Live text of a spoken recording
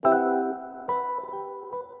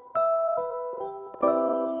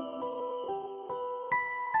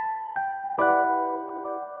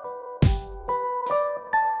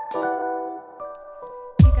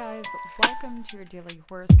to your daily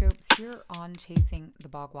horoscopes here on Chasing the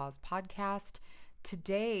Bagwas podcast.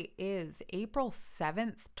 Today is April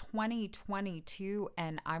 7th, 2022,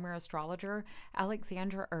 and I'm your astrologer,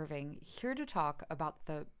 Alexandra Irving, here to talk about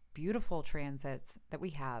the beautiful transits that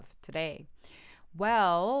we have today.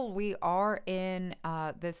 Well, we are in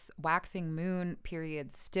this waxing moon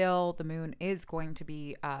period still. The moon is going to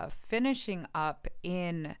be finishing up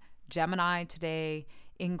in Gemini today,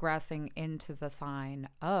 ingressing into the sign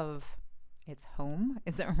of its home,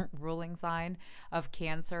 is a ruling sign of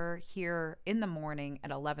Cancer here in the morning at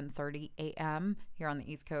 11:30 a.m. here on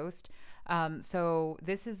the East Coast. So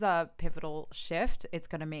this is a pivotal shift. It's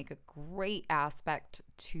going to make a great aspect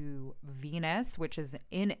to Venus, which is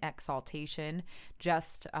in exaltation,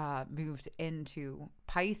 just moved into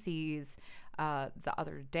Pisces the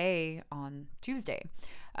other day on Tuesday.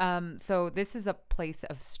 So this is a place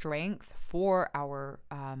of strength for our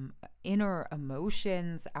inner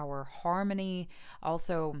emotions, our harmony,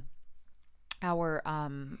 also our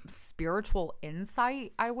spiritual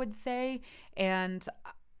insight, I would say. And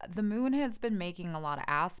the moon has been making a lot of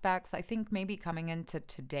aspects. I think maybe coming into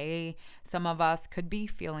today, some of us could be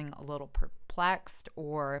feeling a little perplexed,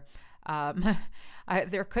 or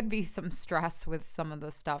there could be some stress with some of the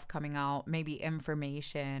stuff coming out, maybe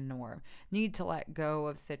information or need to let go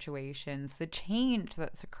of situations, the change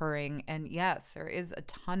that's occurring. And yes, there is a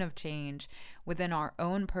ton of change within our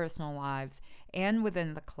own personal lives and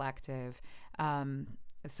within the collective.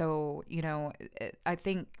 So, I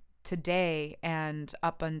think today and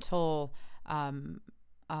up until the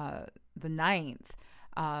 9th,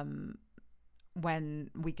 when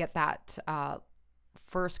we get that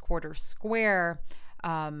first quarter square,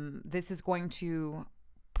 this is going to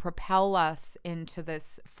propel us into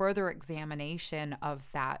this further examination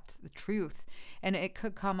of that truth. And it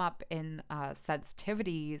could come up in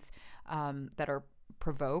sensitivities that are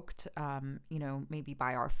provoked, maybe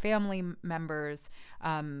by our family members,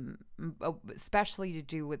 especially to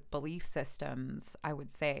do with belief systems, I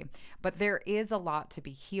would say. But there is a lot to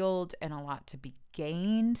be healed and a lot to be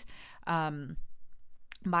gained.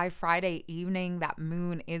 By Friday evening, that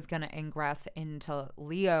moon is going to ingress into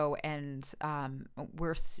Leo, and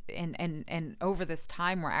we're over this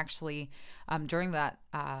time, we're actually during that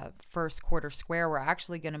first quarter square, we're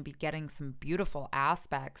actually going to be getting some beautiful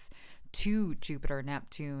aspects to Jupiter,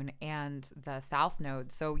 Neptune, and the South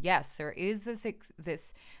Node. So yes, there is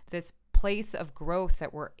this place of growth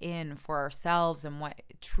that we're in for ourselves and what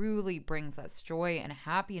truly brings us joy and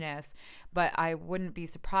happiness. But I wouldn't be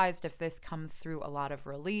surprised if this comes through a lot of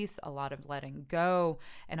release, a lot of letting go,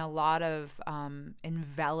 and a lot of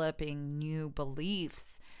enveloping new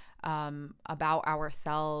beliefs about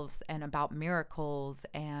ourselves and about miracles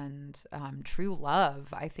and true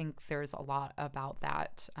love. I think there's a lot about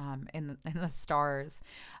that in the stars.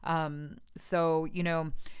 So,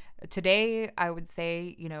 today I would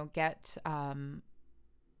say,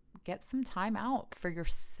 get some time out for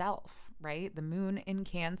yourself, right? The moon in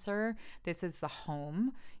Cancer, this is the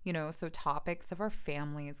home, so topics of our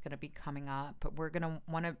family is going to be coming up, but we're going to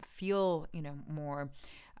want to feel, more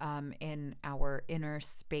in our inner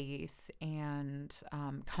space and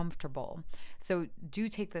comfortable. So do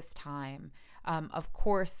take this time. Of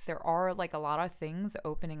course, there are a lot of things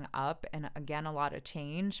opening up and again, a lot of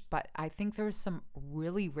change, but I think there's some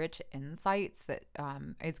really rich insights that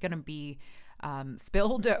is going to be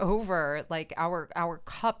spilled over. Our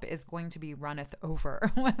cup is going to be runneth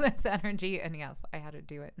over with this energy. And yes, I had to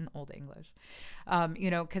do it in Old English,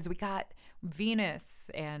 because we got Venus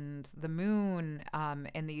and the moon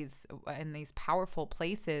in these powerful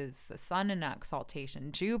places, the sun in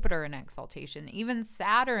exaltation, Jupiter in exaltation, even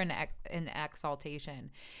Saturn in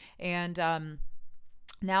exaltation. And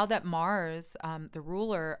now that Mars, the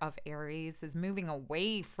ruler of Aries, is moving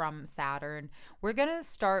away from Saturn, we're going to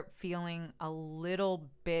start feeling a little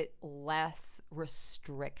bit less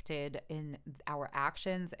restricted in our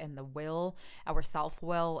actions and the will, our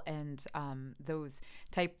self-will, and those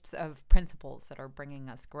types of principles that are bringing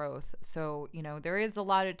us growth. So, there is a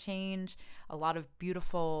lot of change, a lot of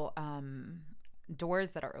beautiful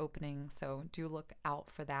doors that are opening. So do look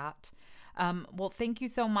out for that. Well, thank you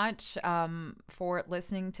so much for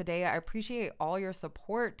listening today. I appreciate all your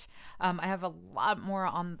support. I have a lot more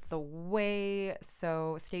on the way,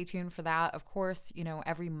 so stay tuned for that. Of course,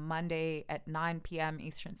 every Monday at 9 p.m.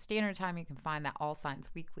 Eastern Standard Time, you can find that All Signs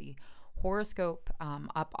Weekly horoscope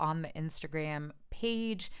up on the Instagram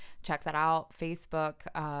page. Check that out. Facebook.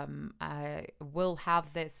 I will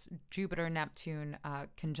have this Jupiter-Neptune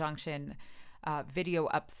conjunction video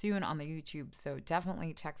up soon on the YouTube, so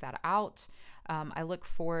definitely check that out. I look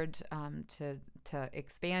forward to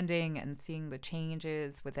expanding and seeing the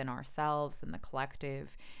changes within ourselves and the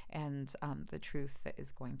collective, and the truth that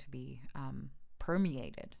is going to be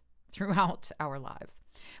permeated throughout our lives.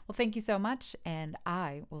 Well, thank you so much, and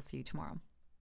I will see you tomorrow.